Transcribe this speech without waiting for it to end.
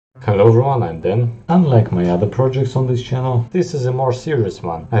Hello everyone, I'm Dan. Unlike my other projects on this channel, this is a more serious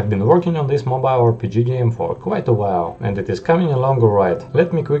one. I've been working on this mobile RPG game for quite a while, and it is coming along alright.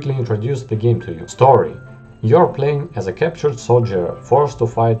 Let me quickly introduce the game to you. Story. You're playing as a captured soldier forced to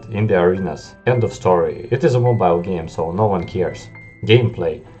fight in the arenas. End of story. It is a mobile game, so no one cares.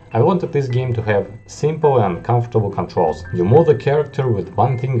 Gameplay. I wanted this game to have simple and comfortable controls. You move the character with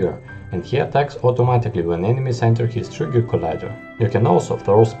one finger, and he attacks automatically when enemies enter his trigger collider. You can also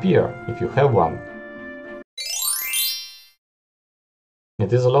throw spear, if you have one.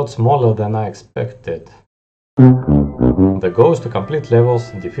 It is a lot smaller than I expected. The goal is to complete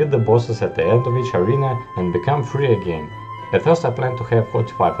levels, defeat the bosses at the end of each arena and become free again. At first I plan to have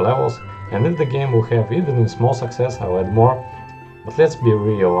 45 levels, and if the game will have even in small success I'll add more. But let's be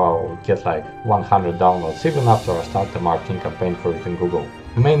real, I'll get like 100 downloads even after I start the marketing campaign for it in Google.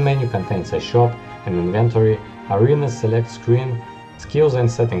 The main menu contains a shop, an inventory, arenas select screen, skills and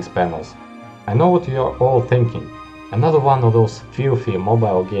settings panels. I know what you're all thinking. Another one of those filthy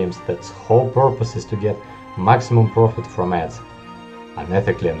mobile games that's whole purpose is to get maximum profit from ads.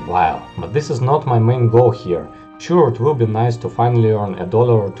 Unethically and vile. But this is not my main goal here. Sure, it will be nice to finally earn $1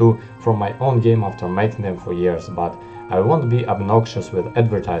 or $2 from my own game after making them for years, but I won't be obnoxious with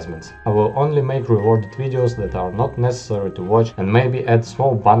advertisements. I will only make rewarded videos that are not necessary to watch and maybe add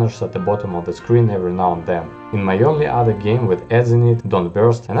small banners at the bottom of the screen every now and then. In my only other game with ads in it, Don't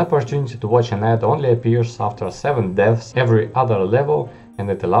Burst, an opportunity to watch an ad only appears after 7 deaths every other level, and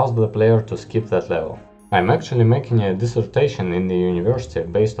it allows the player to skip that level. I'm actually making a dissertation in the university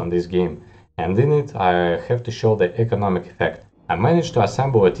based on this game, and in it I have to show the economic effect. I managed to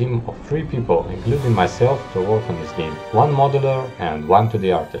assemble a team of 3 people, including myself, to work on this game. 1 modeler and 1 to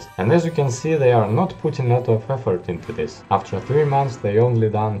the artist. And as you can see, they are not putting a lot of effort into this. After 3 months they only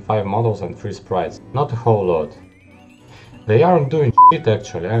done 5 models and 3 sprites. Not a whole lot. They aren't doing shit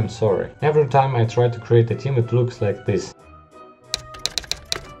actually, I'm sorry. Every time I try to create a team it looks like this.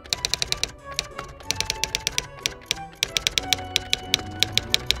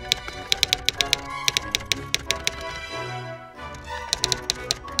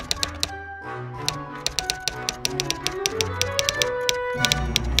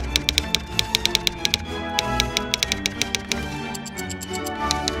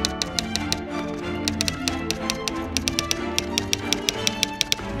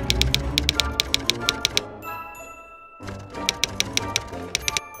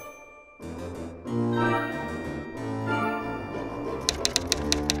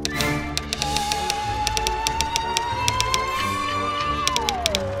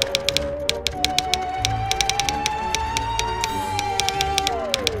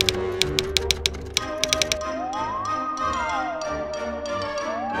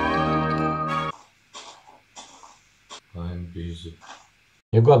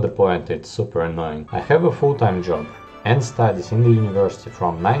 You got the point, it's super annoying. I have a full-time job and studies in the university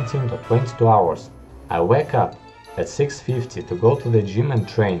from 19 to 22 hours. I wake up at 6:50 to go to the gym and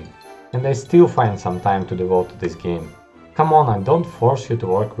train, and I still find some time to devote to this game. Come on, I don't force you to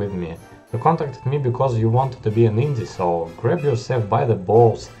work with me. You contacted me because you wanted to be an indie, so grab yourself by the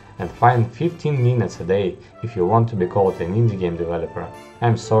balls and find 15 minutes a day if you want to be called an indie game developer.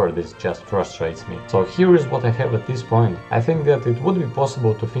 I'm sorry, this just frustrates me. So here is what I have at this point. I think that it would be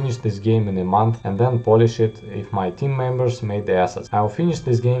possible to finish this game in a month and then polish it if my team members made the assets. I'll finish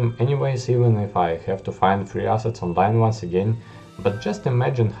this game anyways, even if I have to find free assets online once again, but just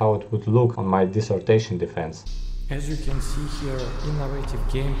imagine how it would look on my dissertation defense. As you can see here, innovative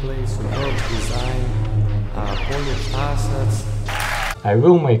gameplay, superb design, polished assets. I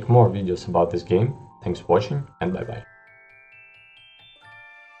will make more videos about this game. Thanks for watching and bye bye.